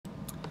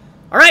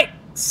All right,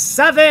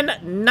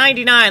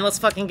 799. Let's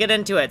fucking get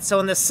into it. So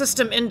in the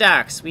system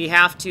index, we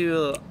have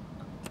to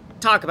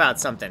talk about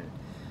something.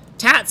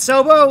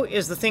 TATSOBO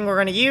is the thing we're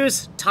going to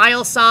use.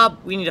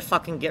 TILESOB, we need to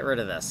fucking get rid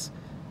of this.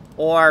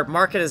 Or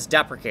mark it as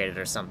deprecated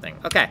or something.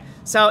 Okay,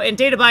 so in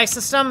data by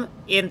system,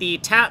 in the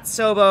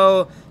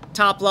TATSOBO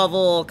top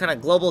level kind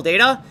of global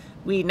data,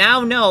 we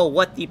now know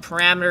what the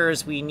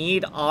parameters we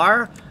need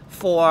are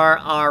for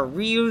our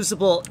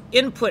reusable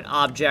input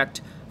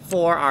object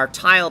for our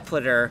tile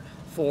putter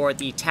for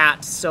the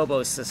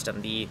TATSOBO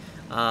system, the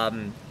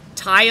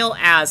tile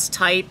as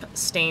type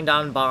stained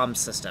on bomb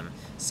system.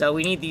 So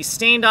we need the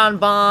stained on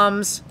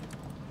bombs,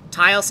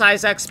 tile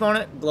size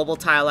exponent, global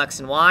tile X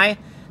and Y,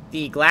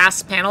 the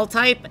glass panel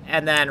type,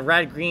 and then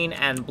red, green,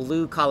 and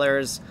blue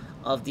colors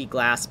of the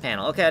glass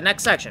panel. Okay,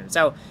 next section.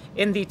 So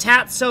in the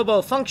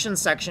TATSOBO function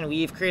section,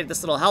 we've created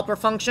this little helper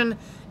function.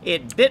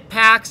 It bit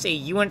packs a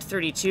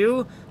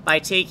uint32 by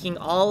taking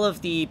all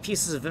of the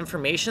pieces of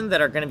information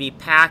that are going to be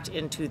packed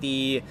into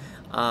the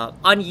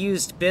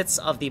unused bits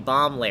of the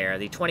bomb layer,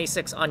 the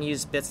 26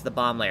 unused bits of the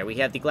bomb layer. We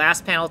have the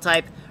glass panel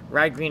type,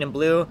 red, green, and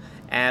blue.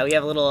 We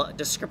have a little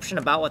description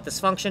about what this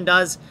function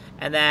does,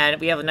 and then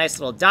we have a nice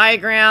little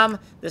diagram.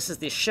 This is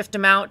the shift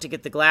amount to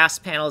get the glass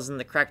panels in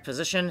the correct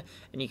position,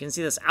 and you can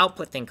see this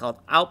output thing called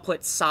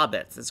output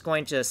sobits. It's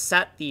going to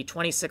set the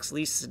 26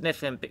 least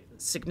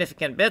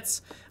significant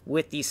bits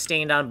with the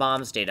stained on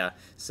bombs data.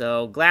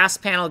 So glass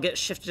panel gets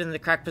shifted in the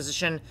correct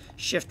position,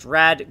 shift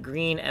red,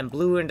 green, and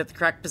blue into the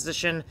correct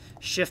position,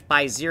 shift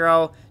by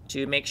 0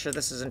 to make sure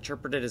this is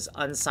interpreted as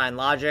unsigned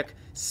logic,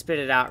 spit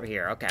it out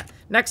here. Okay,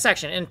 next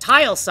section. In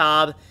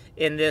TILESOB,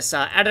 in this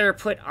editor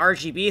put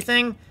RGB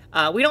thing,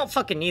 we don't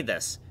fucking need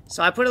this.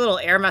 So I put a little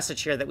error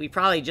message here that we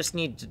probably just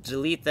need to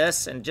delete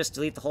this and just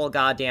delete the whole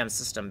goddamn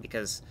system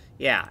because,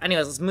 yeah.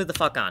 Anyways, let's move the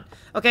fuck on.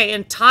 Okay,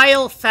 in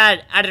tile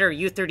fed editor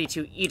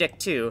U32 edict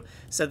 2,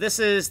 so this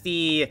is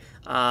the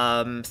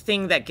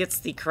thing that gets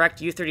the correct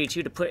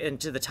U32 to put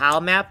into the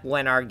tile map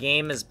when our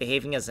game is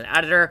behaving as an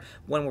editor,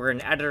 when we're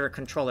an editor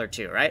controller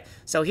too, right?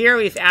 So here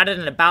we've added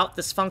an about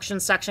this function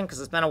section because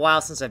it's been a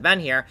while since I've been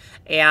here,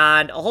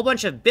 and a whole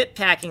bunch of bit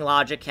packing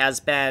logic has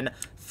been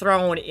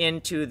thrown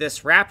into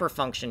this wrapper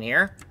function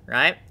here,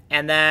 right?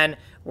 And then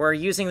we're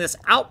using this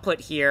output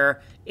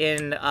here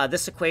in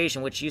this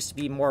equation, which used to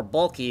be more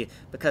bulky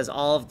because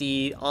all of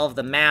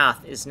the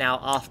math is now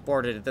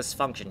offboarded at this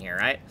function here,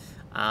 right?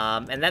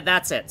 And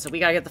that's it. So we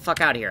gotta get the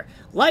fuck out of here.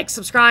 Like,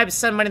 subscribe,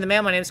 send money in the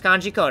mail. My name's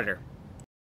Kanji Coder.